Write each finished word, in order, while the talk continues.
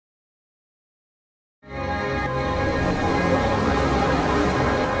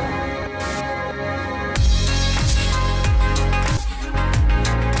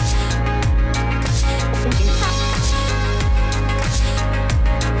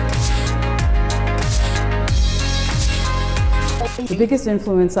The biggest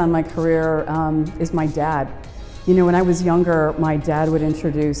influence on my career is my dad. You know, when I was younger, my dad would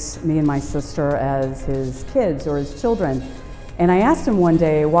introduce me and my sister as his kids or his children. And I asked him one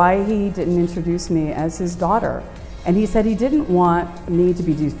day why he didn't introduce me as his daughter. And he said he didn't want me to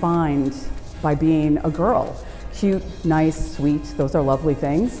be defined by being a girl. Cute, nice, sweet, those are lovely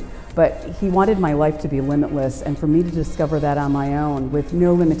things. But he wanted my life to be limitless and for me to discover that on my own with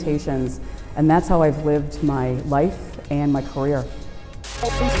no limitations. And that's how I've lived my life and my career.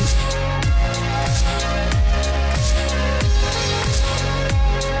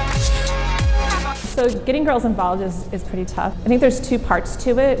 So getting girls involved is pretty tough. I think there's two parts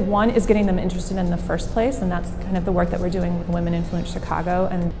to it. One is getting them interested in the first place, and that's kind of the work that we're doing with Women Influence Chicago,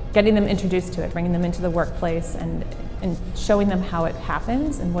 and getting them introduced to it, bringing them into the workplace and showing them how it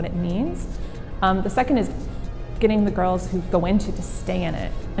happens and what it means. The second is getting the girls who go into it to stay in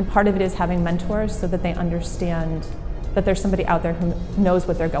it. And part of it is having mentors so that they understand that there's somebody out there who knows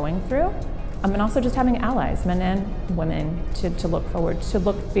what they're going through. And also just having allies, men and women, to look forward,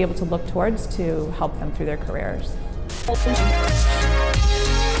 be able to look towards to help them through their careers.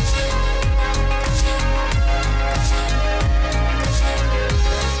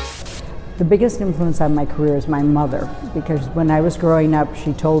 The biggest influence on my career is my mother, because when I was growing up,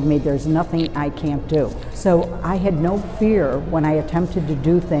 she told me there's nothing I can't do. So I had no fear when I attempted to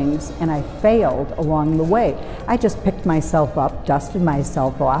do things and I failed along the way. I just picked myself up, dusted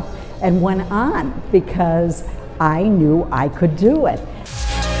myself off, and went on because I knew I could do it.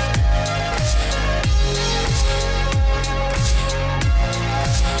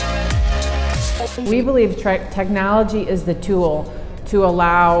 We believe technology is the tool to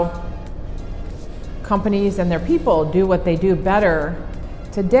allow companies and their people do what they do better.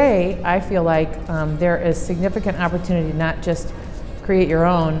 Today, I feel like there is significant opportunity not just create your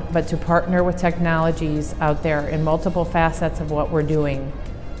own, but to partner with technologies out there in multiple facets of what we're doing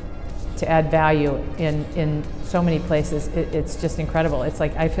to add value in so many places. It's just incredible. It's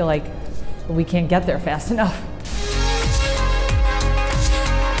like, I feel like we can't get there fast enough.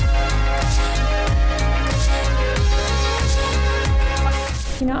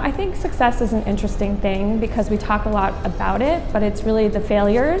 You know, I think success is an interesting thing because we talk a lot about it, but it's really the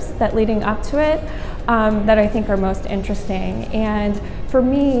failures that leading up to it that I think are most interesting. And for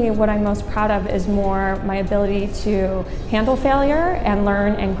me, what I'm most proud of is more my ability to handle failure and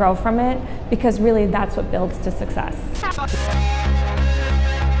learn and grow from it, because really that's what builds to success.